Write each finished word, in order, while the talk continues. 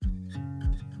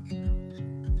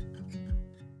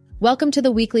Welcome to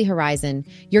the Weekly Horizon,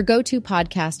 your go-to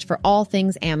podcast for all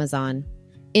things Amazon.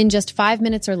 In just 5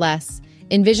 minutes or less,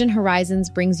 Envision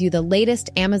Horizons brings you the latest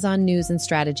Amazon news and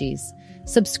strategies.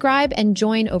 Subscribe and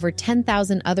join over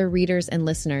 10,000 other readers and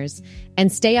listeners,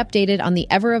 and stay updated on the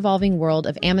ever-evolving world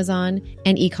of Amazon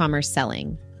and e-commerce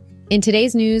selling. In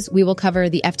today's news, we will cover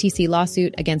the FTC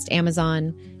lawsuit against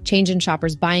Amazon, change in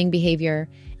shoppers' buying behavior,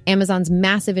 Amazon's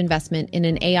massive investment in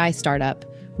an AI startup,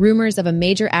 rumors of a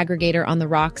major aggregator on the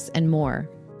rocks, and more.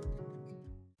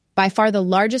 By far the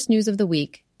largest news of the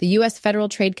week, the U.S. Federal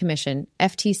Trade Commission,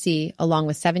 FTC, along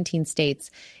with 17 states,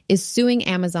 is suing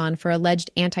Amazon for alleged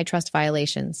antitrust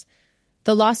violations.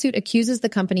 The lawsuit accuses the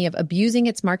company of abusing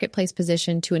its marketplace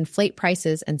position to inflate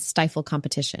prices and stifle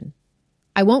competition.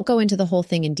 I won't go into the whole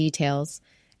thing in details,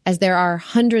 as there are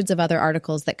hundreds of other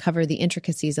articles that cover the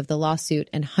intricacies of the lawsuit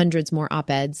and hundreds more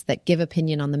op-eds that give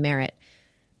opinion on the merit.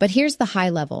 But here's the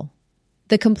high level.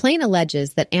 The complaint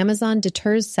alleges that Amazon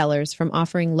deters sellers from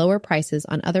offering lower prices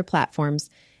on other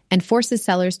platforms and forces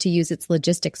sellers to use its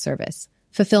logistics service,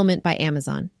 Fulfillment by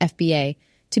Amazon, FBA,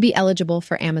 to be eligible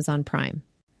for Amazon Prime.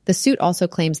 The suit also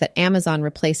claims that Amazon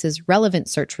replaces relevant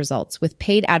search results with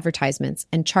paid advertisements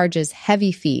and charges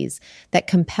heavy fees that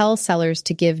compel sellers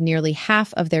to give nearly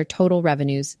half of their total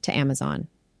revenues to Amazon.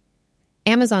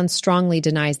 Amazon strongly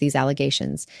denies these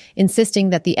allegations,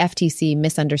 insisting that the FTC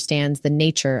misunderstands the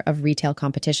nature of retail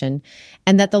competition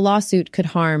and that the lawsuit could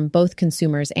harm both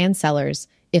consumers and sellers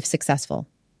if successful.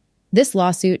 This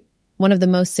lawsuit, one of the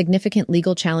most significant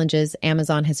legal challenges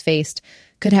Amazon has faced,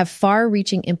 could have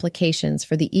far-reaching implications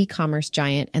for the e-commerce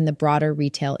giant and the broader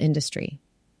retail industry.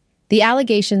 The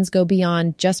allegations go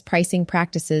beyond just pricing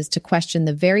practices to question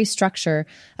the very structure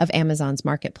of Amazon's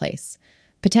marketplace,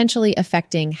 potentially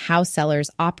affecting how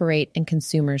sellers operate and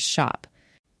consumers shop.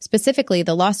 Specifically,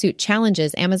 the lawsuit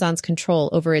challenges Amazon's control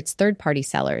over its third-party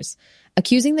sellers,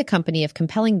 accusing the company of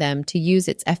compelling them to use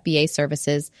its FBA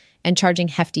services and charging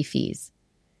hefty fees.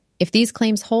 If these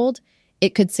claims hold,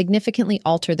 it could significantly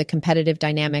alter the competitive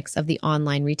dynamics of the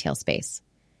online retail space.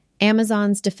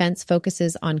 Amazon's defense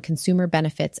focuses on consumer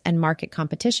benefits and market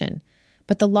competition,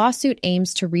 but the lawsuit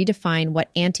aims to redefine what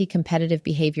anti-competitive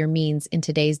behavior means in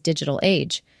today's digital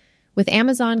age. With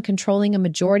Amazon controlling a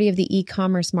majority of the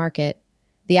e-commerce market,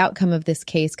 the outcome of this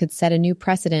case could set a new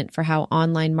precedent for how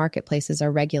online marketplaces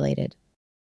are regulated.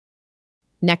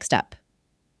 Next up.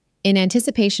 In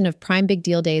anticipation of Prime Big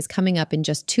Deal Days coming up in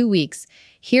just 2 weeks,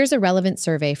 here's a relevant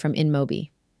survey from InMobi.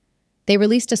 They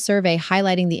released a survey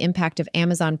highlighting the impact of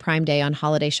Amazon Prime Day on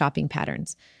holiday shopping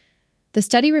patterns. The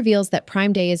study reveals that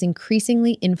Prime Day is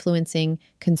increasingly influencing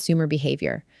consumer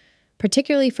behavior,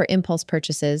 particularly for impulse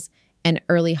purchases and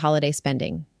early holiday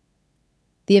spending.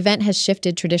 The event has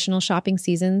shifted traditional shopping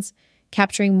seasons,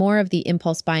 capturing more of the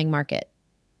impulse buying market.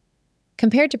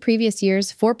 Compared to previous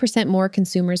years, 4% more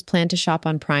consumers plan to shop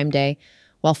on Prime Day,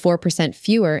 while 4%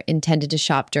 fewer intended to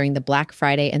shop during the Black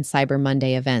Friday and Cyber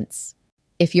Monday events.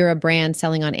 If you're a brand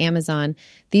selling on Amazon,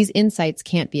 these insights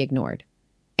can't be ignored.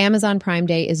 Amazon Prime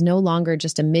Day is no longer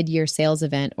just a mid-year sales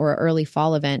event or an early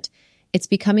fall event. It's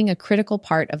becoming a critical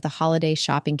part of the holiday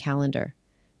shopping calendar.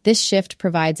 This shift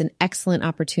provides an excellent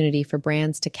opportunity for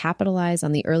brands to capitalize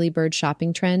on the early bird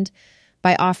shopping trend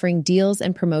by offering deals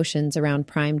and promotions around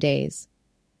Prime days.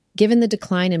 Given the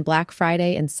decline in Black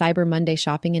Friday and Cyber Monday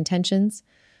shopping intentions,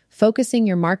 focusing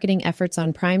your marketing efforts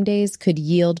on Prime days could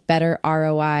yield better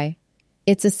ROI.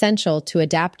 It's essential to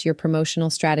adapt your promotional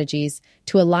strategies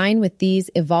to align with these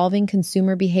evolving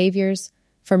consumer behaviors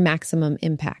for maximum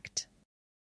impact.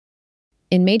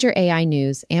 In major AI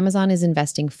news, Amazon is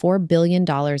investing $4 billion in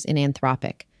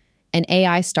Anthropic, an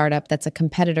AI startup that's a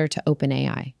competitor to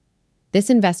OpenAI.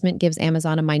 This investment gives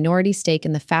Amazon a minority stake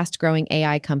in the fast-growing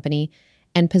AI company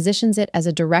and positions it as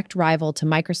a direct rival to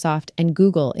Microsoft and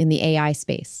Google in the AI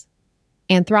space.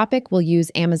 Anthropic will use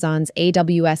Amazon's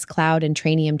AWS cloud and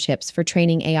Trainium chips for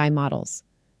training AI models.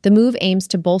 The move aims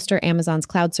to bolster Amazon's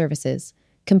cloud services,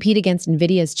 compete against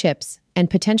NVIDIA's chips, and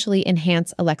potentially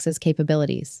enhance Alexa's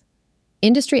capabilities.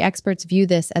 Industry experts view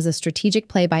this as a strategic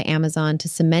play by Amazon to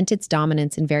cement its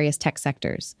dominance in various tech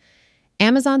sectors.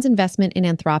 Amazon's investment in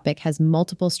Anthropic has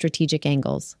multiple strategic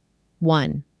angles.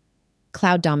 1.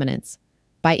 Cloud dominance.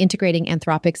 By integrating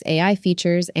Anthropic's AI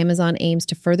features, Amazon aims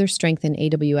to further strengthen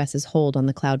AWS's hold on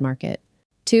the cloud market.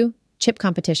 2. Chip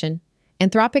competition.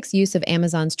 Anthropic's use of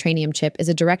Amazon's Trainium chip is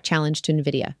a direct challenge to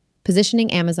NVIDIA,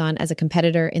 positioning Amazon as a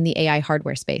competitor in the AI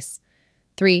hardware space.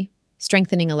 3.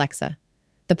 Strengthening Alexa.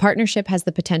 The partnership has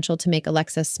the potential to make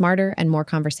Alexa smarter and more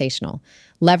conversational,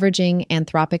 leveraging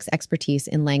Anthropic's expertise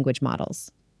in language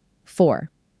models. 4.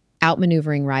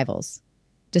 Outmaneuvering rivals.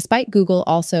 Despite Google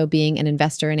also being an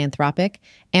investor in Anthropic,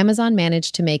 Amazon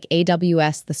managed to make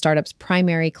AWS the startup's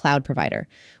primary cloud provider,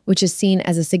 which is seen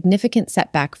as a significant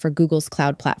setback for Google's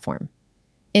cloud platform.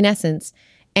 In essence,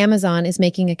 Amazon is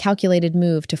making a calculated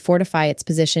move to fortify its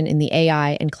position in the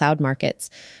AI and cloud markets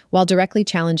while directly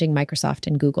challenging Microsoft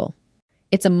and Google.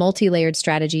 It's a multi-layered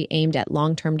strategy aimed at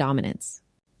long-term dominance.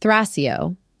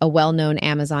 Thrasio, a well-known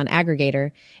Amazon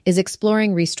aggregator, is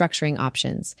exploring restructuring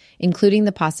options, including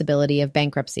the possibility of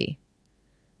bankruptcy.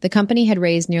 The company had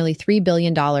raised nearly $3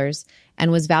 billion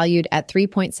and was valued at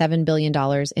 $3.7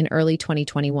 billion in early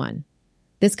 2021.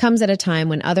 This comes at a time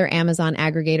when other Amazon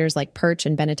aggregators like Perch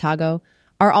and Benetago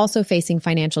are also facing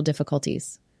financial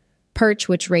difficulties. Perch,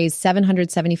 which raised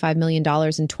 $775 million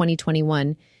in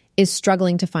 2021, is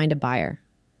struggling to find a buyer.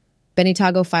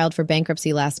 Benetago filed for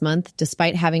bankruptcy last month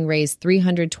despite having raised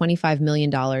 $325 million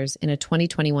in a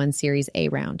 2021 Series A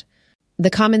round. The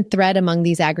common thread among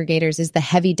these aggregators is the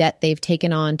heavy debt they've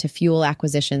taken on to fuel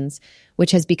acquisitions,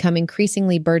 which has become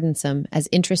increasingly burdensome as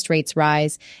interest rates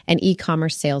rise and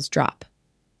e-commerce sales drop.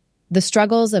 The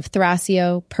struggles of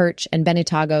Thrasio, Perch, and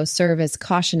Benetago serve as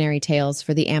cautionary tales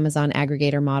for the Amazon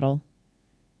aggregator model.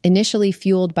 Initially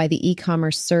fueled by the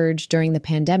e-commerce surge during the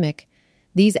pandemic,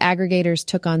 these aggregators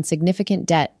took on significant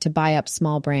debt to buy up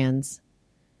small brands.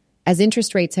 As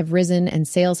interest rates have risen and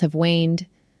sales have waned,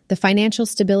 the financial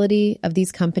stability of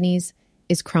these companies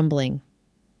is crumbling.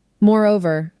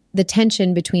 Moreover, the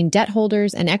tension between debt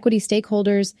holders and equity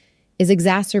stakeholders is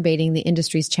exacerbating the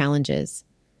industry's challenges.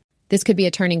 This could be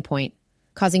a turning point,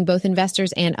 causing both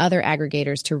investors and other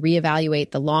aggregators to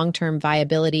reevaluate the long-term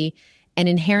viability and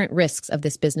inherent risks of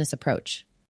this business approach.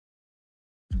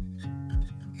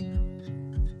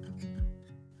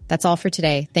 That's all for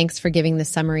today. Thanks for giving this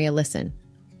summary a listen.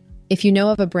 If you know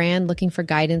of a brand looking for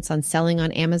guidance on selling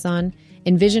on Amazon,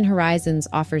 Envision Horizons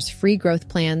offers free growth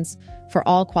plans for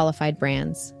all qualified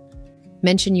brands.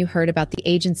 Mention you heard about the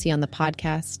agency on the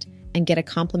podcast and get a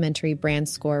complimentary brand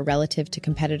score relative to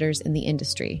competitors in the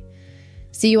industry.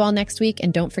 See you all next week,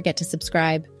 and don't forget to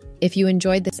subscribe. If you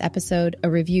enjoyed this episode, a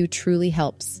review truly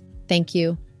helps. Thank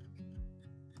you.